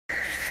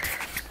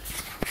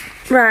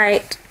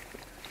Right.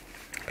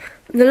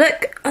 The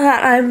look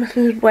that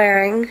I'm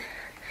wearing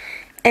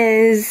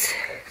is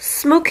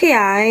Smoky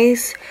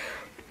Eyes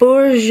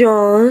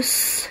Bourgeois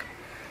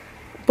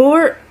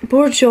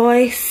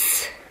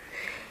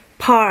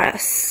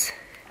Paris,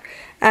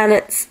 and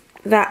it's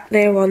that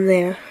there one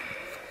there,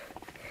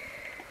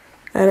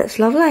 and it's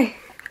lovely.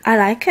 I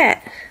like it.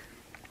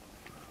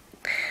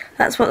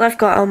 That's what I've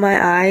got on my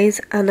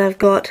eyes, and I've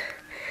got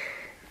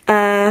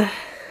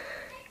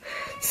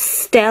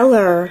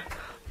Stellar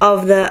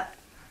of the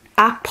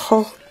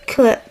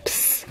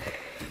Apocalypse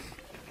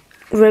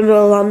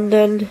Rimmel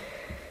London.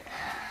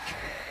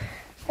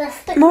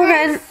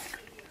 Morgan,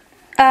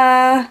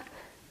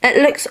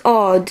 it looks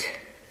odd.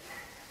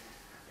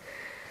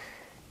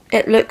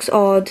 It looks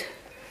odd.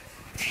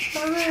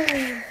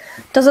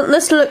 Doesn't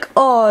this look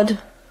odd?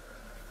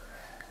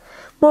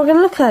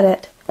 Morgan, look at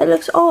it. It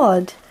looks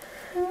odd.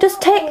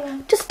 Just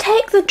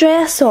take the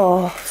dress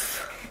off.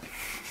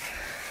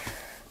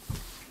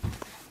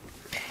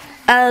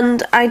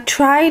 And I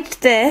tried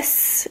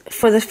this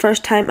for the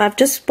first time. I've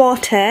just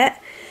bought it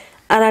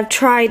and I've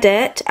tried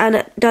it, and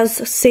it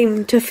does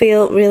seem to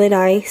feel really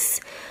nice.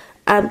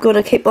 I'm going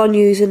to keep on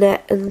using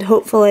it, and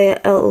hopefully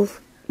it'll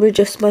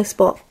reduce my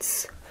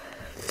spots,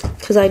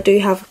 because I do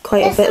have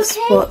quite a bit of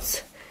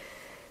spots.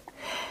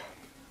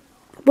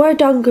 Wear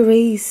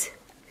dungarees.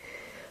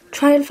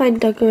 Try and find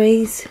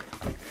dungarees.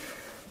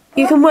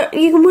 You can wear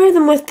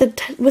them with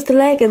the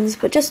leggings,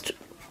 but just.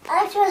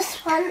 I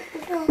just want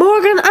them.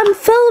 Morgan, I'm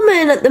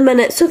filming at the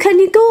minute, so can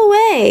you go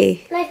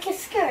away? Like a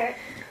skirt?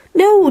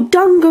 No,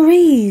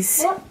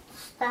 dungarees.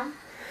 What's that?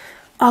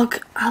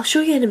 I'll show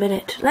you in a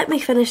minute. Let me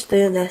finish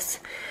doing this.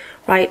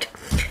 Right.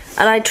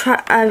 And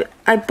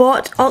I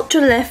bought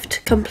Ultra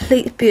Lift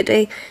Complete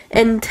Beauty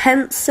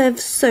Intensive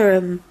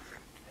Serum.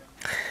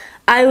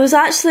 I was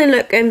actually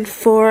looking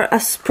for a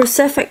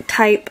specific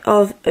type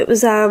of, it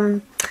was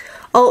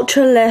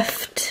Ultra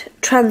Lift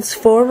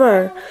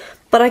Transformer,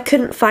 but I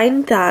couldn't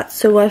find that,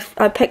 so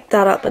I picked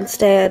that up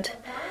instead,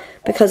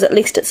 because at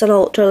least it's an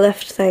Ultra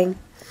Lift thing.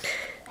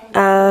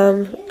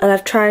 And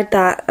I've tried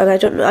that, and I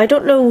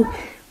don't know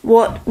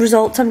what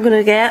results I'm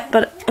gonna get,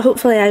 but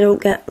hopefully I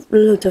don't get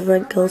loads of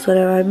wrinkles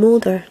whenever I'm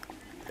older.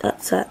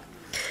 That's it.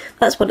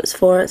 That's what it's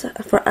for. It's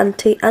for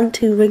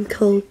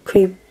anti-wrinkle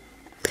cream.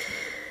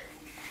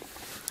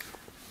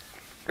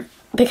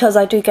 Because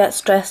I do get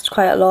stressed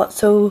quite a lot,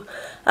 so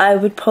I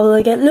would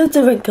probably get loads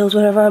of wrinkles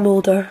whenever I'm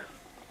older.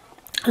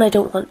 And I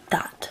don't want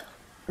that.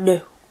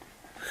 No.